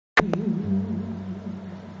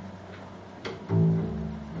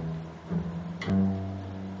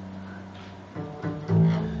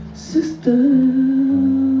Sister,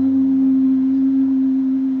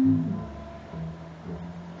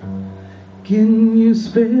 can you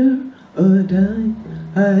spare a dime?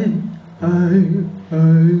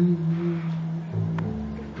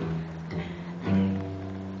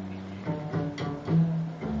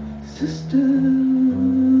 Sister,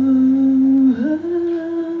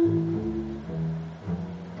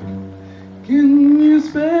 can you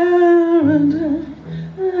spare a dime?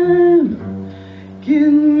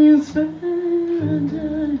 Can you spare a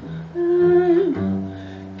dime?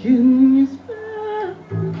 Can you spare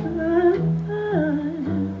a dime?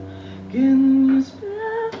 Can you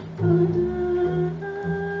spare a dime?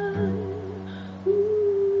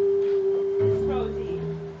 Miss Rosie.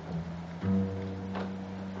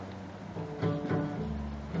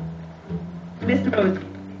 Miss Rosie.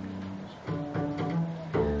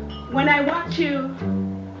 When I watch you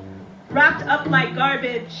wrapped up like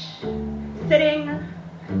garbage, sitting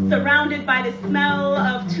surrounded by the smell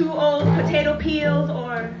of 2 old potato peels,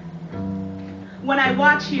 or when I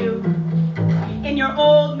watch you in your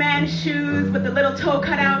old man's shoes with the little toe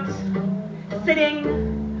cutouts,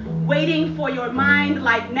 sitting, waiting for your mind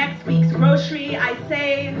like next week's grocery, I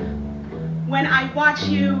say, when I watch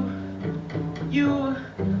you, you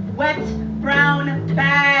wet brown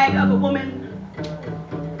bag of a woman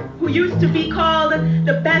who used to be called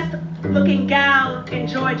the best looking gal in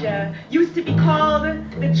Georgia, used to be called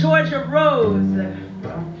the Georgia Rose.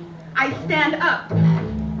 I stand up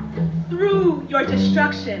through your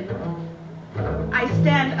destruction. I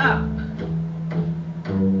stand up.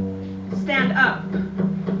 Stand up.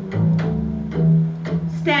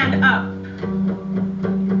 Stand up.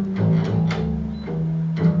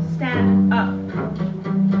 Stand up.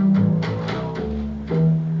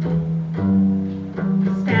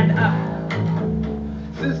 Stand up.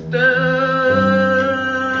 Sister,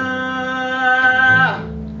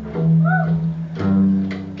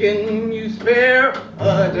 can you spare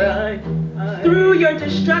a dime? Through your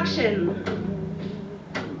destruction.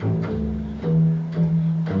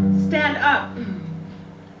 Stand up.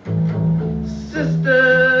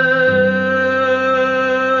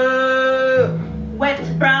 Sister,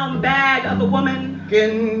 Wet brown bag of a woman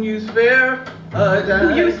can you spare a dime?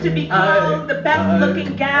 who used to be called the best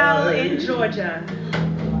looking gal in Georgia.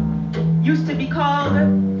 Used to be called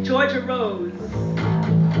Georgia Rose.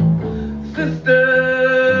 Sister,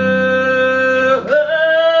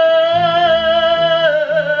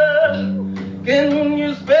 can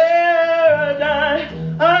you spare a dime?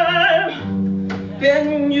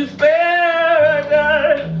 Can you spare a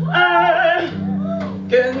dime?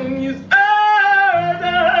 Can you spare a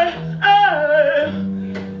dime?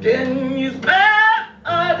 Can you spare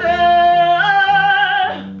a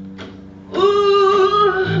dime?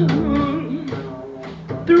 Ooh.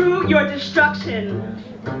 Through your destruction.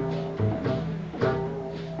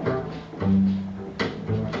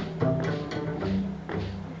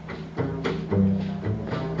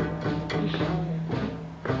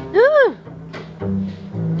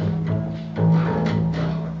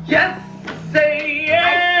 Yes, say yes. I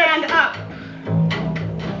stand up.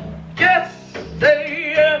 Yes,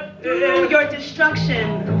 say yes. Through your destruction.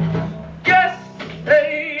 Yes,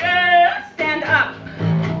 say yes. Stand up.